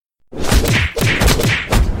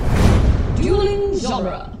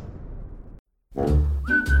genre.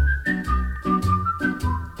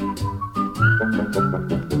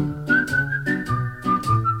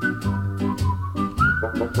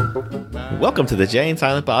 Welcome to the Jay and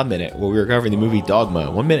Silent Bob Minute, where we're covering the movie Dogma,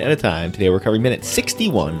 1 minute at a time. Today we're covering minute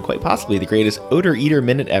 61, quite possibly the greatest odor eater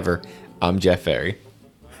minute ever. I'm Jeff Ferry.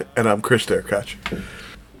 And I'm Chris Derkach.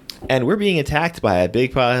 And we're being attacked by a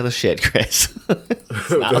big pile of shit, Chris.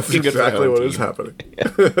 That's exactly what is happening.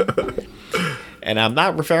 And I'm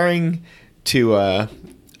not referring to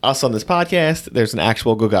us on this podcast. There's an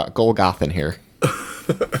actual Golgoth in here.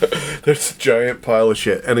 There's a giant pile of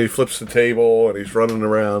shit. And he flips the table and he's running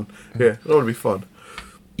around. Yeah, that would be fun.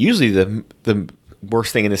 Usually the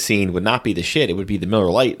worst thing in the scene would not be the shit. It would be the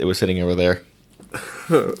Miller Lite that was sitting over there.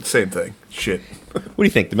 Same thing. Shit. What do you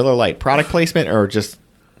think? The Miller Lite product placement, or just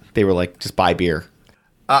they were like, just buy beer?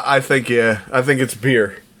 I think it's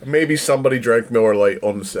beer. Maybe somebody drank Miller Lite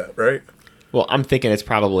on the set, right? Well, I'm thinking it's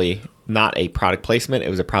probably not a product placement. It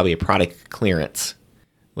was probably a product clearance.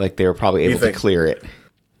 Like, they were probably able to clear it.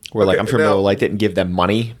 Where, like, I'm sure Miller Lite didn't give them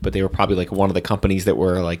money, but they were probably, like, one of the companies that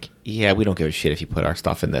were like, yeah, we don't give a shit if you put our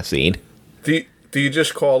stuff in the scene. Do you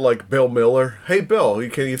just call, like, Bill Miller? Hey, Bill, you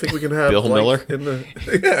think we can have Bill Miller? In the,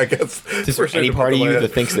 yeah, I guess. Is there any part of you that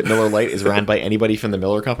thinks that Miller Lite is ran by anybody from the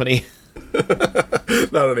Miller Company?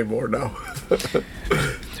 Not anymore, no.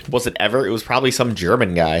 Was it ever? It was probably some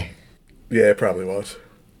German guy. Yeah, it probably was.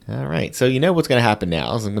 All right, so you know what's going to happen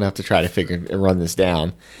now is I'm going to have to try to run this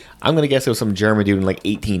down. I'm going to guess it was some German dude in like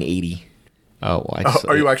 1880. Oh, well,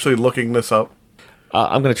 are you actually looking this up?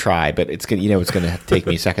 I'm going to try, but it's going to take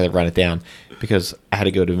me a second to run it down because I had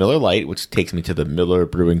to go to Miller Lite, which takes me to the Miller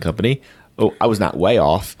Brewing Company. Oh, I was not way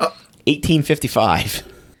off. 1855.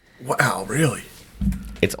 Wow, really?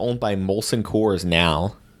 It's owned by Molson Coors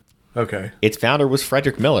now. Okay. Its founder was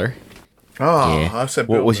Frederick Miller. Oh, yeah. I said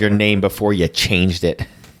Bill What was Miller. your name before you changed it?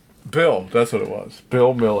 Bill, that's what it was.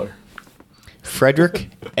 Bill Miller. Frederick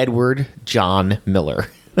Edward John Miller.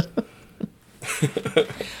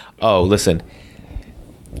 Oh, listen.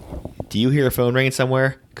 Do you hear a phone ringing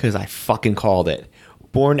somewhere? Because I fucking called it.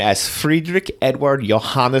 Born as Friedrich Edward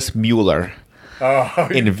Johannes Müller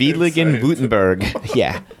in Wiedlingen, Württemberg.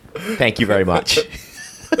 Yeah. Thank you very much.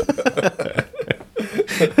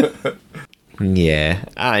 Yeah.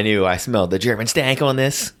 I knew I smelled the German stank on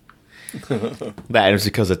this. That is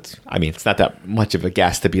because it's not that much of a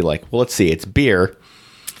guess to be like, well, let's see, it's beer.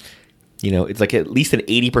 You know, it's like at least an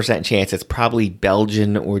 80% chance it's probably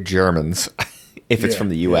Belgian or Germans if it's from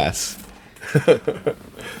the U.S.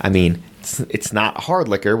 I mean, it's not hard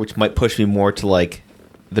liquor, which might push me more to like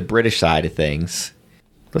the British side of things.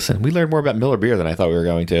 Listen, we learned more about Miller beer than I thought we were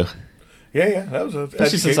going to. Yeah, that was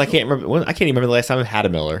especially since I can't even remember the last time I've had a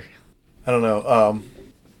Miller. I don't know.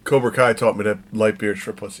 Cobra Kai taught me that light beers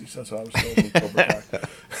for pussies. That's what I was told in Cobra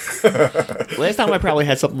Kai. Last time I probably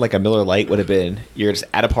had something like a Miller Lite would have been you're just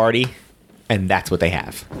at a party, and that's what they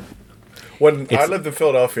have. When I lived in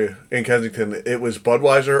Philadelphia, in Kensington, it was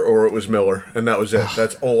Budweiser or it was Miller, and that was it.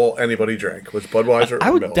 That's all anybody drank was Budweiser or Miller. I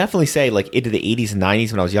would definitely say, like, into the 80s and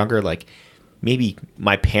 90s when I was younger, like, maybe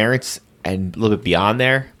my parents and a little bit beyond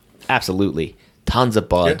there, absolutely. Tons of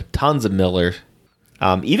Bud, tons of Miller.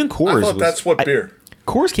 Even Coors. I thought that's what beer.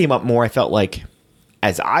 Coors came up more, I felt like,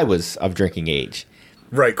 as I was of drinking age.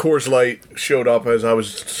 Right, Coors Light showed up as I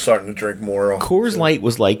was starting to drink more. Coors Light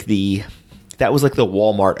was like the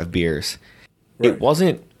Walmart of beers. Right. It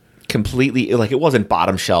wasn't completely, like, it wasn't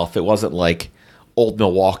bottom shelf. It wasn't like Old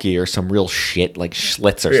Milwaukee or some real shit like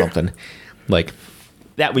Schlitz or something. Like,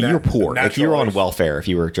 that, but you're poor. Like, you're on welfare if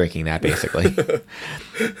you were drinking that, basically.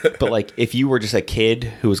 But, like, if you were just a kid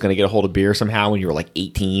who was going to get a hold of beer somehow when you were, like,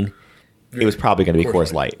 18, it was probably going to be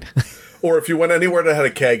Coors Light. Or if you went anywhere that had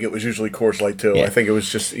a keg, it was usually Coors Light, too. Yeah. I think it was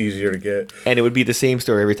just easier to get. And it would be the same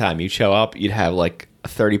story every time. You'd show up, you'd have, like, a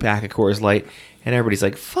 30-pack of Coors Light, and everybody's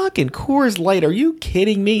like, fucking Coors Light, are you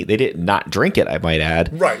kidding me? They did not drink it, I might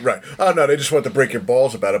add. Right. Oh, no, they just wanted to break your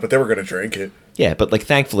balls about it, but they were going to drink it. Yeah, but, like,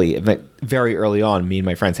 thankfully, very early on, me and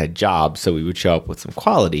my friends had jobs, so we would show up with some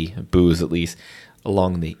quality booze, at least,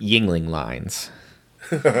 along the Yuengling lines.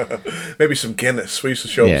 Maybe some Guinness. We used to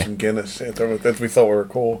show up with some Guinness. That we thought we were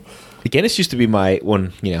cool. The Guinness used to be my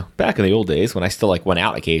one, back in the old days when I still, like, went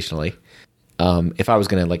out occasionally. If I was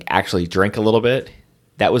going to, like, actually drink a little bit,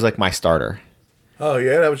 that was, like, my starter. Oh,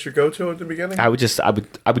 yeah? That was your go-to at the beginning? I would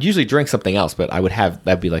usually drink something else, but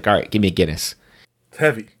that'd be like, all right, give me a Guinness. It's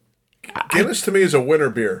heavy. Guinness to me is a winter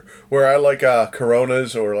beer, where I like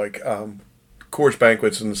Coronas or, like, Coors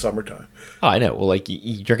Banquets in the summertime. Oh, I know. Well, like,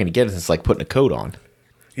 you drinking a Guinness, it's like putting a coat on.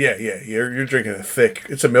 Yeah, yeah. You're drinking it thick.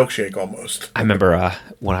 It's a milkshake almost. I remember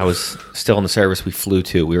when I was still in the service, we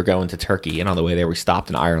were going to Turkey, and on the way there, we stopped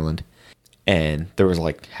in Ireland, and there was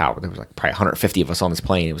like probably 150 of us on this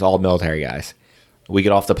plane. It was all military guys. We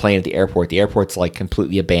get off the plane at the airport. The airport's like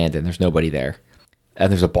completely abandoned. There's nobody there, and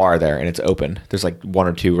there's a bar there, and it's open. There's like one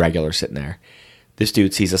or two regulars sitting there. This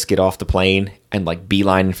dude sees us get off the plane and like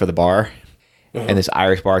beeline for the bar. And this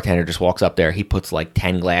Irish bartender just walks up there. He puts like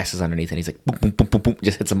 10 glasses underneath, and he's like, boom, boom, boom, boom, boom,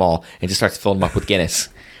 just hits them all, and just starts filling them up with Guinness.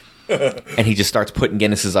 And he just starts putting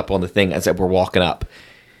Guinnesses up on the thing as we're walking up.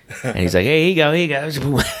 And he's like, hey, here you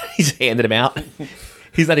go. He's handing them out.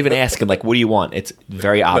 He's not even asking, like, what do you want? It's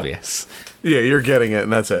very obvious. Yeah, you're getting it,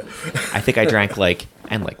 and that's it. I think I drank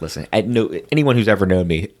listen, anyone who's ever known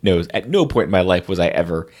me knows at no point in my life was I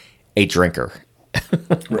ever a drinker.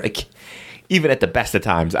 Like, even at the best of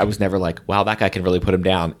times, I was never like, wow, that guy can really put him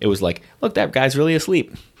down. It was like, look, that guy's really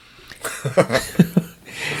asleep.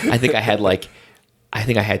 I think I had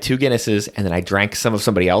 2 Guinnesses, and then I drank some of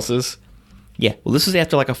somebody else's. Yeah, well, this was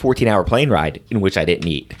after like a 14-hour plane ride in which I didn't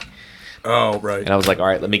eat. Oh, right. And I was like, all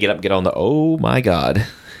right, let me get up and get on oh my God.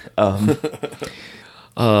 All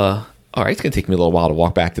right, it's going to take me a little while to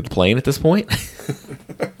walk back to the plane at this point.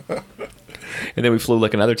 And then we flew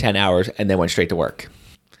like another 10 hours and then went straight to work.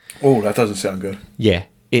 Oh, that doesn't sound good. Yeah,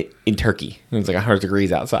 in Turkey. It was like 100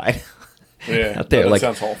 degrees outside. Yeah, out there. that Like,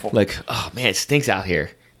 sounds awful. Like, oh man, it stinks out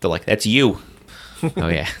here. They're like, that's you. Oh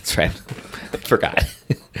yeah, that's right. I forgot.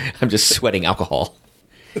 I'm just sweating alcohol.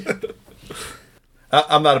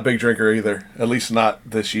 I'm not a big drinker either. At least not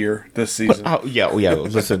this season. Oh yeah.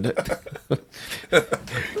 Listen,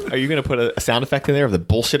 are you going to put a sound effect in there of the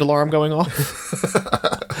bullshit alarm going off?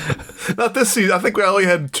 Not this season. I think we only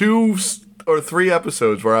had 2 or 3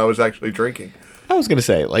 episodes where I was actually drinking. I was going to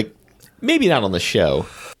say, like, maybe not on the show.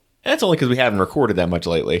 That's only because we haven't recorded that much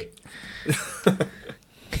lately.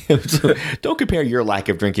 So, don't compare your lack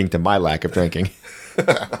of drinking to my lack of drinking.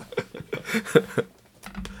 I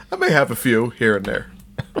may have a few here and there.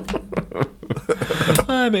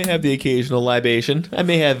 I may have the occasional libation. I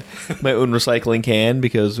may have my own recycling can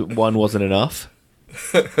because one wasn't enough.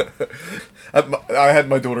 I had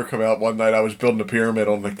my daughter come out one night. I was building a pyramid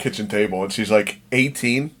on the kitchen table, and she's like,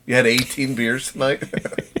 18? You had 18 beers tonight?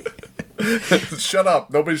 Shut up.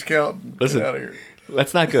 Nobody's counting. Listen, get out of here.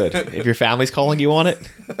 That's not good. If your family's calling you on it,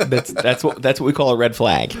 that's what we call a red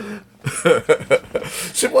flag. I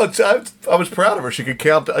was proud of her. She could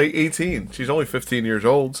count to 18. She's only 15 years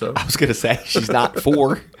old, so. I was going to say, she's not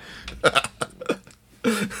 4.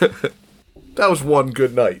 That was one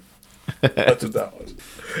good night. That's what that was.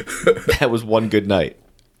 That was one good night.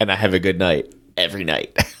 And I have a good night every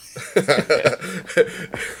night.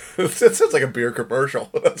 It sounds like a beer commercial.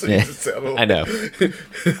 That's what Yeah, it sounded like. I know.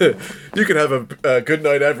 You can have a good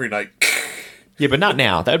night every night. Yeah, but not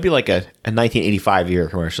now. That would be like a 1985 year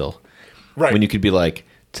commercial. Right. When you could be like,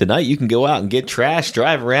 tonight you can go out and get trash,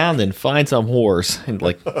 drive around, and find some whores. And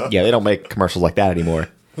like, yeah, they don't make commercials like that anymore.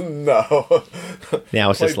 No.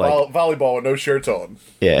 Now it's just like volleyball with no shirts on.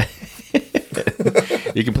 Yeah.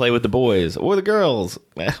 You can play with the boys or the girls.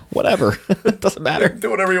 Whatever. It doesn't matter. Do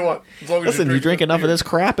whatever you want. As long as Listen, you drink enough of this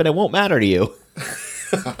crap and it won't matter to you.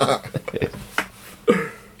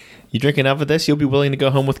 You drink enough of this, you'll be willing to go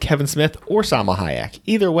home with Kevin Smith or Salma Hayek.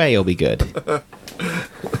 Either way, you'll be good.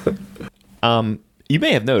 You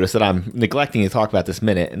may have noticed that I'm neglecting to talk about this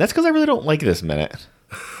minute, and that's because I really don't like this minute.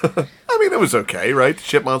 I mean, it was okay, right? The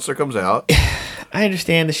shit monster comes out. I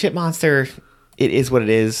understand the shit monster. It is what it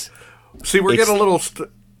is. See, we're getting a little.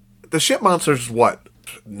 The shit monster's what,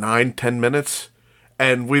 9-10 minutes,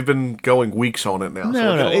 and we've been going weeks on it now.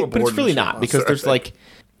 No, but it's really not because there's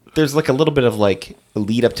like a little bit of like a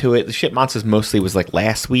lead up to it. The shit monsters mostly was like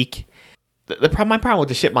last week. My problem with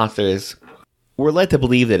the shit monster is we're led to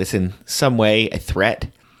believe that it's in some way a threat.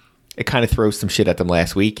 It kind of throws some shit at them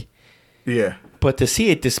last week. Yeah. But to see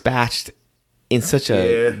it dispatched in such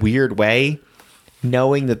a weird way,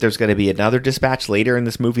 knowing that there's going to be another dispatch later in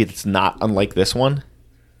this movie that's not unlike this one.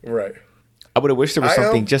 Right. I would have wished there was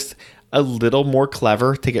something just a little more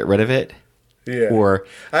clever to get rid of it. Yeah. Or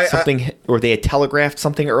something, or they had telegraphed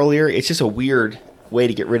something earlier. It's just a weird way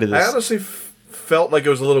to get rid of this. I honestly felt like it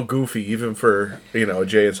was a little goofy, even for, a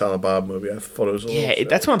Jay and Silent Bob movie. I thought it was a little... Yeah,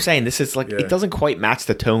 that's what I'm saying. This is like, it doesn't quite match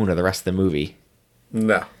the tone of the rest of the movie.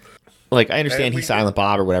 No. Like, I understand he's Silent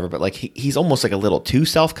Bob or whatever, but like he's almost like a little too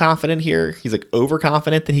self-confident here. He's like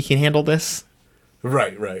overconfident that he can handle this.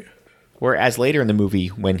 Right, right. Whereas later in the movie,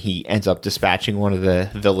 when he ends up dispatching one of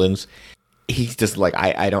the villains, he's just like,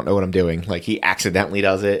 I don't know what I'm doing. Like, he accidentally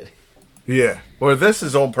does it. Yeah. Well, this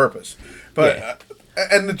is on purpose. But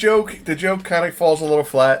and the joke kind of falls a little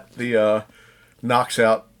flat. The knocks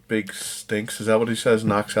out big stinks. Is that what he says?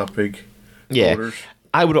 Knocks out big Yeah. odors.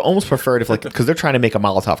 I would have almost preferred if, like, because they're trying to make a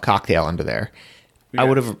Molotov cocktail under there. I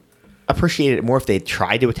would have appreciated it more if they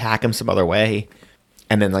tried to attack him some other way.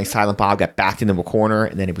 And then, like, Silent Bob got backed into a corner,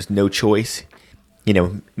 and then it was no choice. You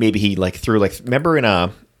know, maybe he, like, threw, like, remember in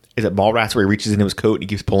is it Mallrats where he reaches into his coat and he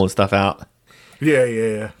keeps pulling stuff out?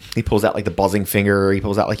 Yeah. He pulls out, like, the buzzing finger. He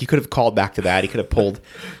pulls out, like, he could have called back to that. He could have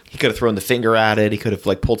thrown the finger at it. He could have,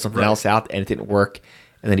 like, pulled something else out, and it didn't work.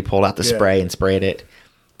 And then he pulled out the spray and sprayed it.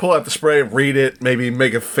 Pull out the spray, read it, maybe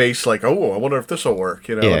make a face like, oh, I wonder if this will work,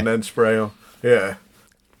 you know, and then spray them. Yeah.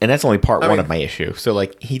 And that's only part one of my issue. So,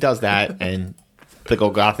 like, he does that, and the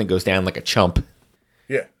Golgothan goes down like a chump.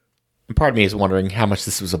 Yeah. And part of me is wondering how much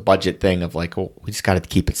this was a budget thing of, like, well, we just got to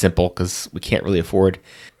keep it simple because we can't really afford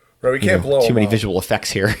we can't blow too many visual effects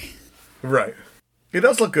here. Right. He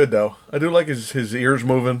does look good, though. I do like his ears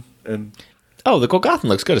moving. And oh, the Golgothan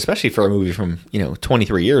looks good, especially for a movie from,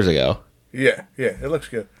 23 years ago. Yeah, it looks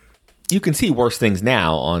good. You can see worse things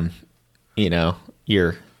now on,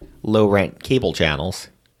 your low-rent cable channels.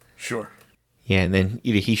 Sure. Yeah, and then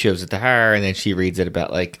he shows it to her, and then she reads it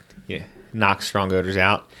about, like, knocks strong odors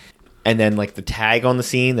out. And then, like, the tag on the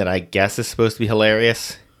scene that I guess is supposed to be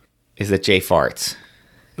hilarious is that Jay farts.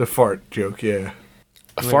 The fart joke, yeah.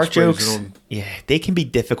 Fart jokes, they can be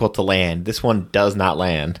difficult to land. This one does not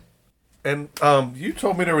land. And you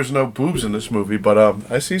told me there was no boobs in this movie, but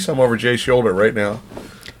I see some over Jay's shoulder right now.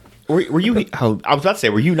 Were you? Oh, I was about to say,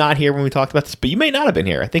 were you not here when we talked about this? But you may not have been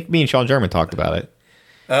here. I think me and Sean German talked about it.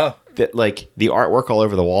 Oh. That, like, the artwork all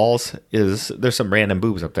over the walls there's some random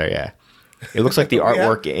boobs up there, yeah. It looks like the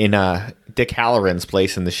artwork in Dick Halloran's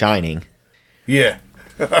place in The Shining. Yeah.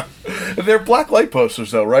 They're black light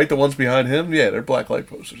posters, though, right? The ones behind him? Yeah, they're black light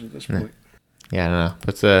posters at this point. Yeah, I don't know.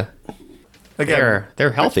 But again,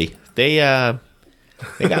 they're healthy. They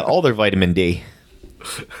got all their vitamin D.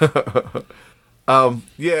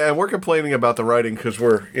 Yeah, and we're complaining about the writing because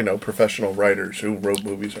we're, professional writers who wrote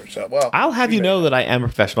movies ourselves. Well, I'll have you know that I am a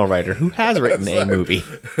professional writer who has written a movie.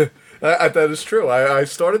 That is true. I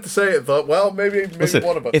started to say it, thought, well, maybe Listen,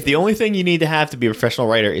 one of us. If the only thing you need to have to be a professional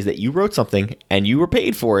writer is that you wrote something and you were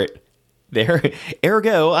paid for it,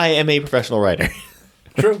 ergo, I am a professional writer.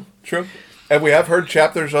 True. And we have heard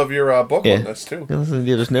chapters of your book on this, too. Listen,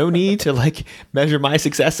 there's no need to, like, measure my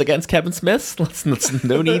success against Kevin Smith's.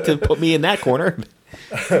 No need to put me in that corner.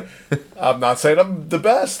 I'm not saying I'm the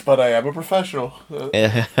best, but I am a professional.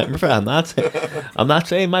 I'm not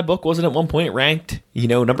saying my book wasn't at one point ranked,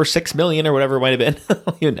 number 6 million or whatever it might have been,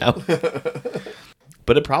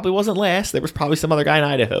 But it probably wasn't last. There was probably some other guy in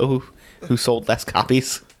Idaho who sold less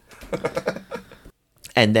copies.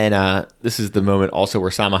 And then this is the moment also where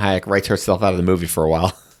Salma Hayek writes herself out of the movie for a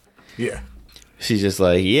while. Yeah. She's just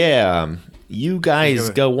like, you guys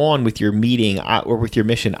go on with your meeting or with your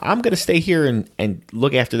mission. I'm going to stay here and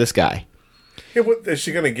look after this guy. Yeah, what, is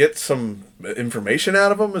she going to get some information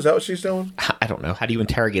out of him? Is that what she's doing? I don't know. How do you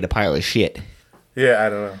interrogate a pile of shit? Yeah, I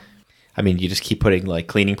don't know. I mean, you just keep putting, like,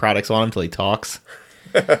 cleaning products on him until he talks.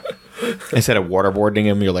 Instead of waterboarding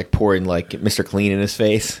him, you're, like, pouring, like, Mr. Clean in his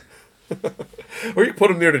face. Or you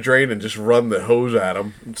put him near the drain and just run the hose at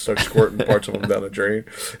him and start squirting parts of him down the drain.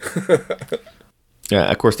 Yeah,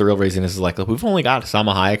 of course, the real reason is, like, look, we've only got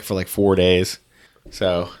Salma Hayek for, like, 4 days.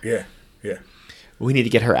 So, yeah. We need to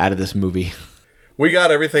get her out of this movie. We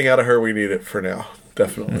got everything out of her we needed for now,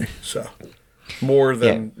 definitely. So, more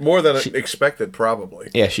than expected, probably.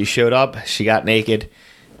 Yeah, she showed up, she got naked,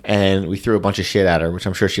 and we threw a bunch of shit at her, which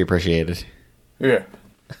I'm sure she appreciated. Yeah.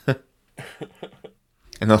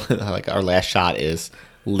 And like our last shot is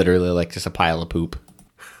literally like just a pile of poop,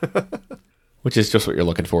 which is just what you're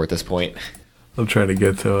looking for at this point. I'm trying to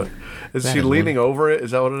get to it. Is she leaning over it?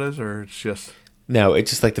 Is that what it is, or it's just? No,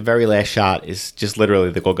 it's just like the very last shot is just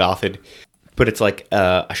literally the Golgothan, but it's like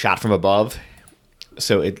a shot from above,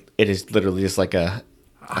 so it is literally just like a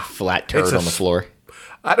flat turd on the floor.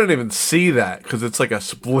 I don't even see that because it's like a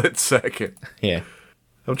split second. Yeah,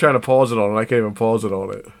 I'm trying to pause it on it. I can't even pause it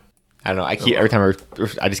on it. I don't know. Every time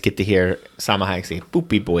I just get to hear Salma Hayek say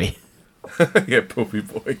 "poopy boy." Yeah, poopy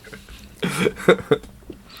boy.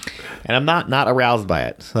 And I'm not aroused by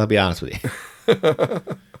it, so I'll be honest with you.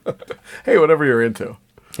 Hey, whatever you're into.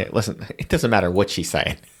 Hey, listen, it doesn't matter what she's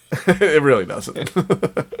saying. It really doesn't.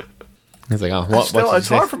 It's like, oh, it's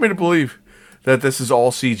hard for me to believe that this is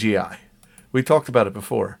all CGI. We talked about it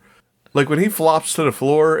before. Like when he flops to the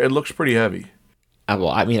floor, it looks pretty heavy. Well,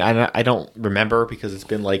 I mean, I don't remember because it's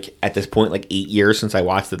been like at this point like 8 years since I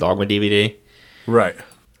watched the Dogma DVD. Right.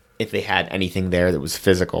 If they had anything there that was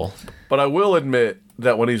physical. But I will admit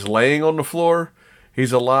that when he's laying on the floor,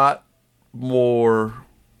 he's a lot more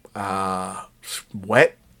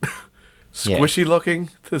wet, squishy looking,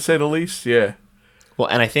 to say the least. Yeah. Well,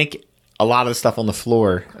 and I think a lot of the stuff on the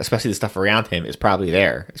floor, especially the stuff around him, is probably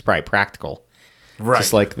there. It's probably practical. Right.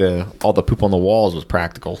 Just like all the poop on the walls was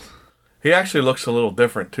practical. He actually looks a little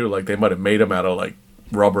different, too. Like they might have made him out of, like,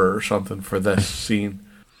 rubber or something for this scene.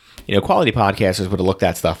 You know, quality podcasters would have looked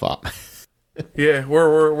that stuff up. Yeah,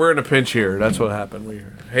 we're in a pinch here. That's what happened.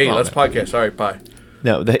 Let's podcast. All right, bye.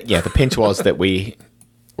 No, the pinch was that we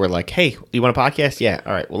were like, hey, you want a podcast? Yeah,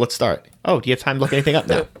 all right, well, let's start. Oh, do you have time to look anything up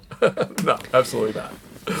now? No, absolutely not.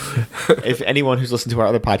 If anyone who's listened to our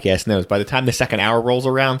other podcast knows, by the time the second hour rolls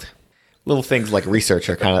around, little things like research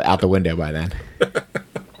are kind of out the window by then.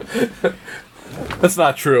 That's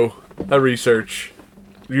not true. I research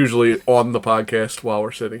usually on the podcast while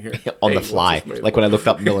we're sitting here. On the fly, like when I looked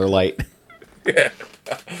up Miller Lite. Yeah,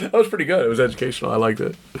 that was pretty good. It was educational. I liked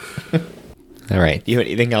it. All right, do you have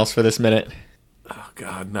anything else for this minute? Oh,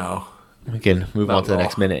 God, no. We can move on to the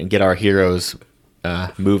next minute and get our heroes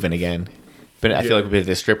moving again. But I feel like we've been at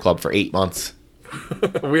this strip club for 8 months.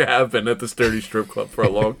 We have been at this dirty strip club for a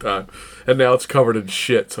long time. And now it's covered in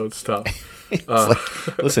shit, so it's tough.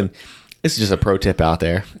 Listen, this is just a pro tip out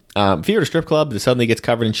there. If you're at a strip club that suddenly gets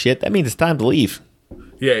covered in shit, that means it's time to leave.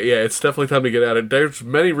 Yeah, it's definitely time to get out of it. There's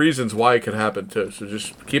many reasons why it could happen, too. So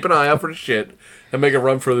just keep an eye out for the shit and make a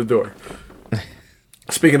run for the door.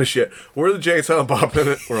 Speaking of shit, we're the Jay and Silent Bob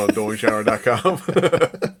Minute. We're on duelingshower.com.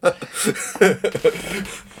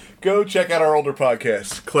 Go check out our older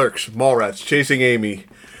podcasts. Clerks, Mallrats, Chasing Amy.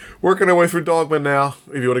 Working our way through Dogman now.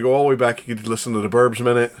 If you want to go all the way back, you could listen to the Burbs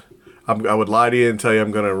Minute. I would lie to you and tell you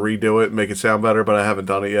I'm going to redo it and make it sound better, but I haven't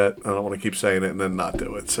done it yet. I don't want to keep saying it and then not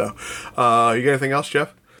do it. So, you got anything else,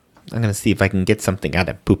 Jeff? I'm going to see if I can get something out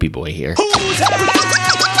of Poopy Boy here. Who's house?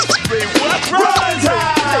 Say what? Runs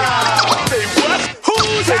house. Say what?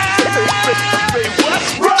 Who's house? Say what?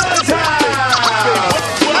 Runs house.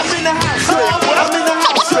 I'm in the house. I'm in the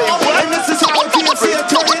house. Say what? And this is how a PMC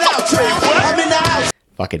turn it out. Say what? I'm in the house.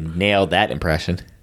 Fucking nailed that impression.